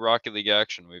crazy Rocket League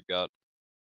action we've got.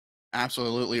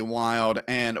 Absolutely wild.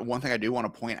 And one thing I do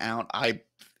want to point out,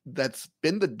 that's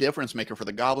been the difference maker for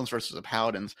the Goblins versus the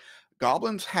Paladins.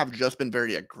 Goblins have just been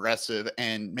very aggressive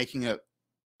and making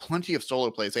plenty of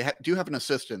solo plays. They do have an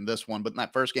assist in this one, but in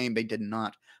that first game, they did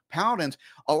not. Paladins,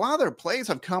 a lot of their plays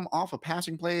have come off of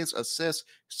passing plays, assists,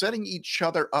 setting each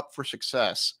other up for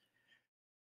success.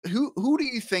 Who do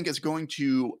you think is going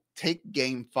to take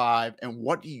game 5, and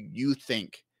what do you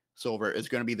think, Silver, is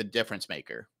going to be the difference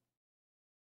maker?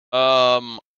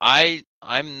 I'm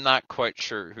not quite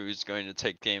sure who's going to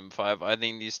take game 5. I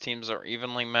think these teams are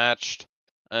evenly matched.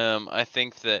 I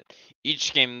think that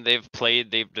each game they've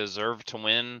played, they've deserved to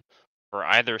win for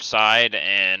either side,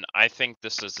 and I think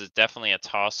this is definitely a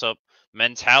toss-up.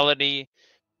 Mentality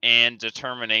and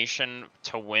determination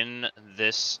to win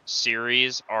this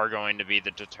series are going to be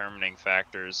the determining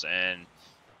factors, and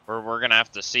we're going to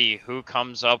have to see who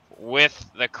comes up with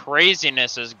the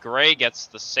craziness as Gray gets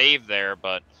the save there,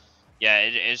 but yeah,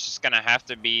 it's just going to have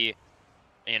to be,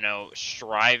 you know,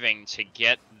 striving to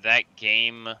get that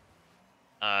game,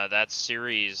 that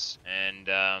series, and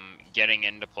getting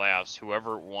into playoffs,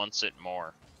 whoever wants it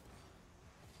more.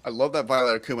 I love that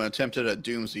Violet Akuma attempted a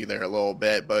doomsday there a little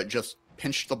bit, but just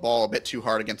pinched the ball a bit too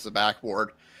hard against the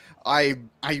backboard. I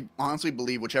honestly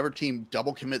believe whichever team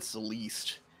double commits the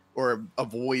least or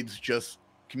avoids just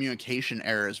communication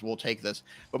errors will take this.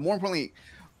 But more importantly,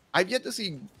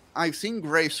 I've seen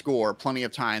Gray score plenty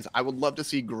of times. I would love to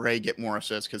see Gray get more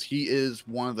assists because he is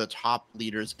one of the top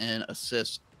leaders in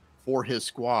assists for his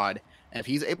squad. And if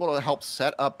he's able to help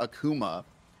set up Violet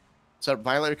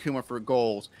Akuma for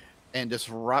goals and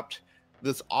disrupt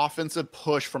this offensive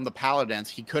push from the Paladins,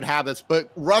 he could have this.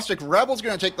 But Rustic Rebel's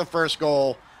going to take the first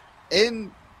goal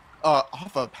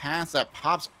off a pass that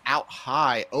pops out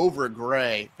high over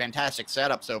Gray. Fantastic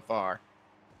setup so far.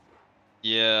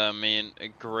 Yeah, I mean, a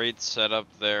great setup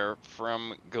there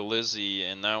from Glizzy,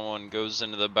 and that one goes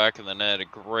into the back of the net. A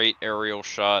great aerial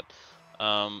shot.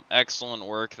 Excellent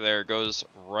work there. Goes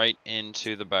right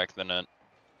into the back of the net.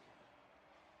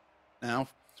 Now,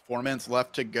 4 minutes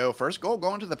left to go. First goal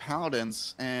going to the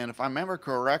Paladins, and if I remember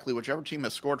correctly, whichever team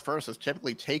has scored first has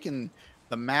typically taken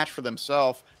the match for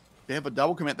themselves. They have a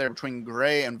double commit there between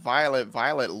Gray and Violet.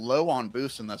 Violet low on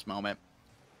boost in this moment.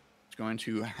 It's going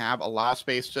to have a lot of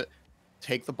space to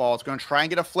take the ball. It's going to try and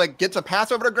get a flick. Gets a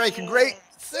pass over to Gray. Can Gray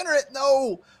center it?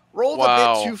 No. Rolled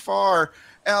a bit too far.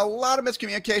 And a lot of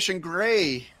miscommunication.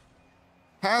 Gray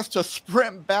has to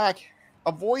sprint back.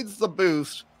 Avoids the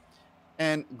boost.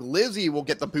 And Glizzy will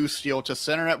get the boost steal to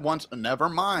center it once. Never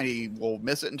mind. He will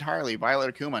miss it entirely.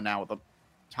 Violet Akuma now with the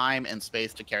time and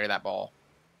space to carry that ball.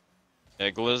 Yeah,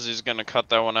 Glizzy's going to cut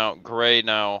that one out. Gray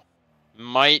now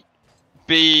might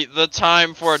be the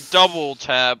time for a double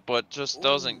tap, but just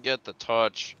doesn't get the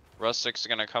touch. Rustic's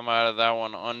going to come out of that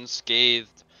one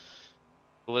unscathed.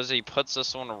 Glizzy puts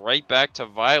this one right back to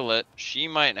Violet. She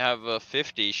might have a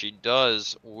 50. She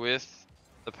does with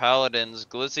the Paladins.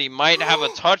 Glizzy might have a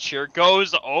touch here.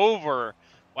 Goes over.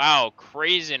 Wow,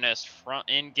 craziness front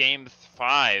in game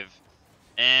 5.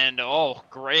 And, oh,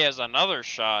 Gray has another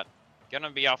shot. Gonna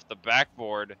be off the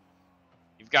backboard.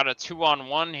 You've got a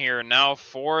 2-on-1 here now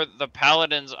for the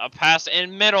Paladins. A pass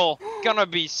in middle. Gonna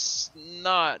be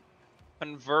not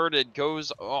converted.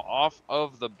 Goes off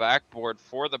of the backboard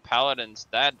for the Paladins.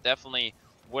 That definitely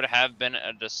would have been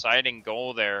a deciding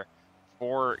goal there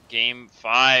for game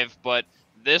 5. But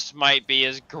this might be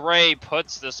as Gray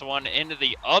puts this one into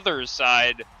the other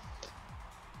side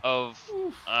of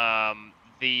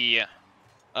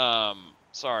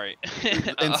sorry.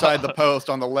 Inside the post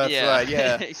on the left side,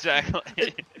 yeah.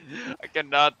 Exactly. I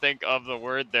cannot think of the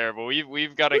word there, but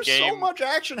we've got There's a game. so much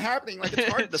action happening, like it's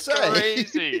hard to say.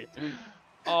 Crazy.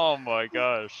 Oh my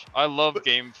gosh. I love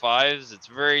game fives. It's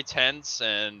very tense,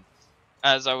 and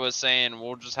as I was saying,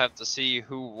 we'll just have to see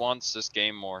who wants this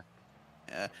game more.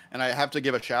 Yeah, and I have to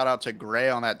give a shout out to Gray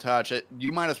on that touch.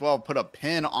 You might as well put a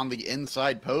pin on the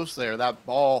inside post there. That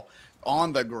ball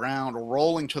on the ground,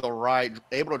 rolling to the right,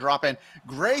 able to drop in.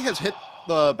 Gray has hit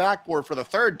the backboard for the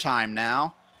third time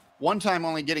now. One time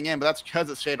only getting in, but that's because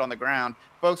it stayed on the ground.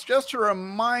 Folks, just to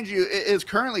remind you, it is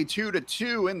currently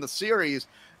 2-2 in the series.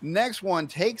 Next one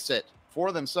takes it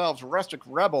for themselves. Rustic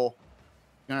Rebel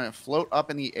going to float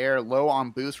up in the air, low on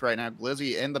boost right now.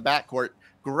 Glizzy in the backcourt.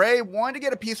 Gray wanted to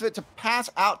get a piece of it to pass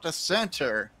out to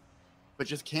center, but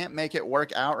just can't make it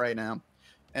work out right now.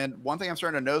 And one thing I'm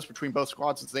starting to notice between both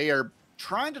squads is they are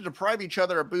trying to deprive each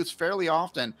other of boost fairly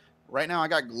often. Right now, I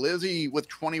got Glizzy with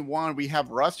 21. We have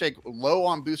Rustic low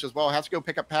on boost as well. Has to go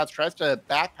pick up pads. Tries to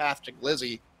back pass to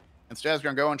Glizzy. Instead, is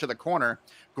going to go into the corner.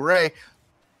 Gray,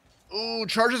 ooh,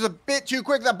 charges a bit too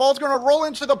quick. That ball's going to roll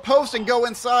into the post and go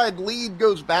inside. Lead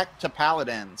goes back to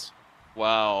Paladins.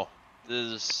 Wow.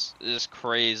 This is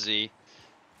crazy.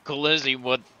 Glizzy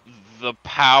with the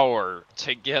power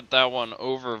to get that one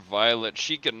over Violet.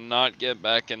 She could not get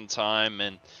back in time,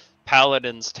 and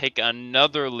Paladins take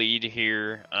another lead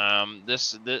here.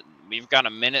 We've got a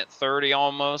minute 30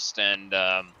 almost, and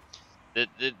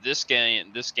this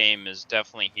game is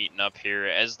definitely heating up here,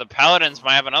 as the Paladins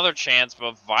might have another chance,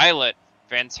 but Violet,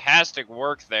 fantastic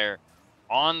work there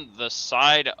on the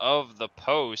side of the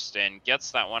post and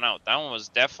gets that one out. That one was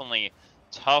definitely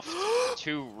tough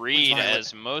to read,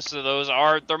 as most of those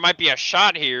are. There might be a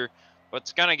shot here, but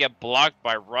it's gonna get blocked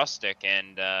by Rustic,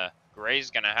 and Gray's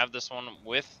gonna have this one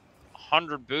with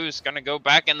 100 boost. Gonna go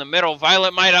back in the middle.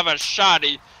 Violet might have a shot,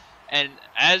 and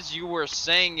as you were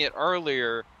saying it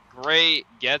earlier, Gray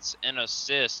gets an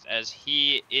assist, as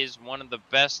he is one of the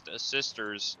best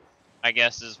assisters, I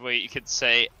guess is what you could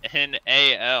say, in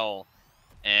AL.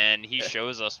 And he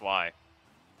shows us why.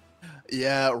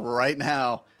 Yeah, right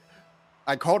now.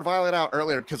 I called Violet out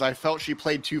earlier because I felt she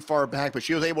played too far back, but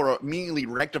she was able to immediately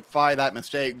rectify that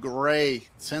mistake. Gray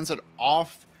sends it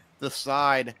off the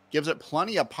side, gives it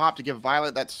plenty of pop to give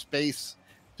Violet that space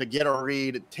to get a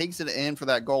read, takes it in for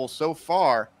that goal. So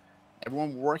far,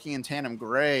 everyone working in tandem.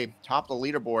 Gray, top of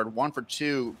the leaderboard, 1 for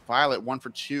 2. Violet, 1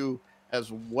 for 2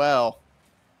 as well.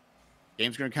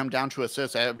 Game's going to come down to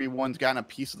assists. Everyone's gotten a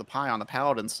piece of the pie on the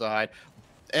Paladin side,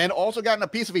 and also gotten a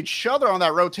piece of each other on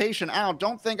that rotation out.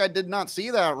 Don't think I did not see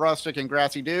that, Rustic and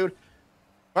Grassy Dude.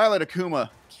 Violet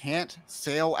Akuma can't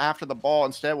sail after the ball.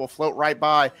 Instead, will float right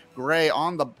by. Gray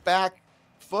on the back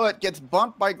foot, gets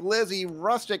bumped by Glizzy.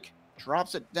 Rustic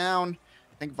drops it down.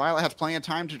 I think Violet has plenty of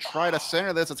time to try to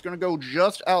center this. It's going to go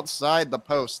just outside the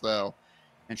post, though,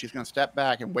 and she's going to step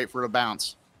back and wait for it to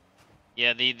bounce.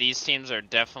 Yeah, these teams are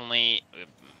definitely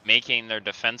making their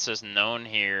defenses known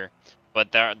here,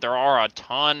 but there are a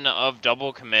ton of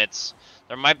double commits.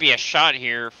 There might be a shot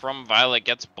here from Violet,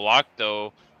 gets blocked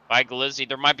though by Glizzy.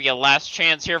 There might be a last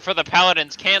chance here for the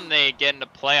Paladins. Can they get into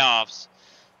playoffs?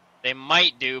 They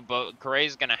might do, but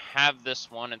Gray's going to have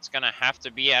this one. It's going to have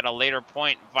to be at a later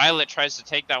point. Violet tries to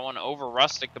take that one over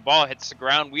Rustic. The ball hits the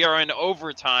ground. We are in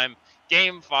overtime.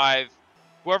 Game 5.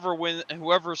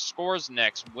 Whoever scores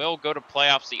next will go to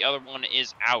playoffs. The other one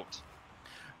is out.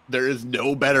 There is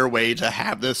no better way to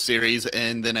have this series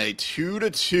end than a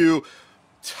 2-2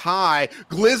 tie.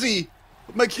 Glizzy,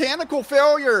 mechanical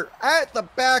failure at the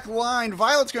back line.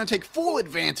 Violet's going to take full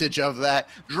advantage of that.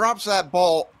 Drops that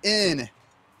ball in,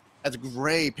 as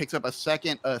Gray picks up a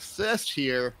second assist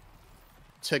here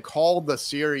to call the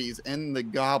series in the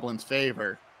Goblins'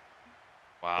 favor.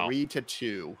 Wow.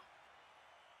 3-2.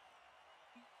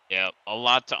 Yeah, a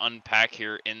lot to unpack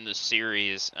here in the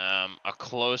series. A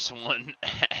close one,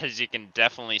 as you can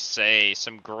definitely say.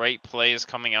 Some great plays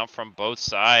coming out from both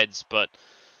sides, but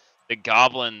the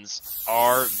Goblins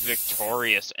are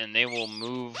victorious, and they will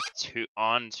move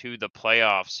on to the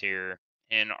playoffs here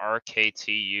in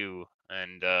RKTU.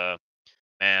 And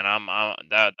man,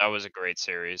 that was a great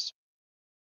series.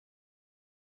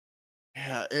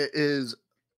 Yeah, it is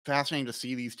fascinating to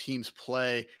see these teams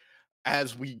play,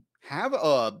 as we have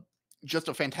just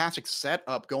a fantastic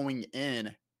setup going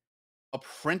in.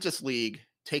 Apprentice League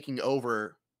taking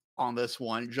over on this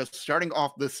one, just starting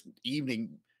off this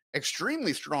evening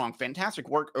extremely strong. Fantastic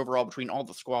work overall between all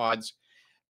the squads,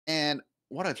 and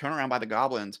what a turnaround by the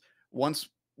Goblins. Once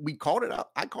we called it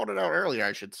out, I called it out earlier,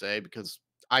 I should say, because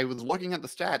I was looking at the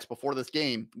stats before this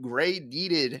game. Gray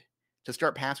needed to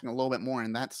start passing a little bit more,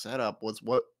 and that setup was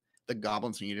what the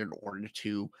Goblins needed in order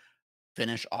to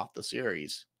finish off the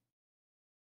series.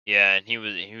 Yeah, and he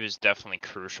was definitely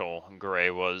crucial.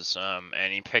 Gray was,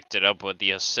 and he picked it up with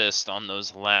the assist on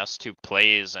those last 2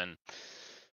 plays, and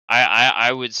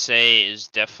I would say is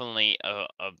definitely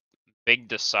a big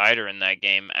decider in that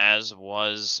game, as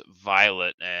was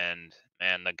Violet. And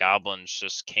man, the Goblins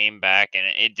just came back, and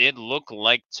it did look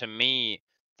like to me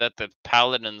that the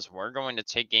Paladins were going to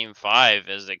take game 5,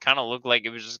 as it kind of looked like it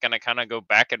was just going to kind of go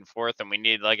back and forth, and we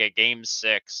need like a game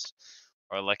 6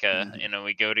 or like a, Mhm.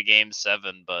 we go to game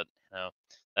 7, but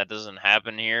that doesn't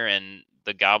happen here, and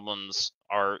the Goblins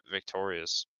are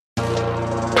victorious.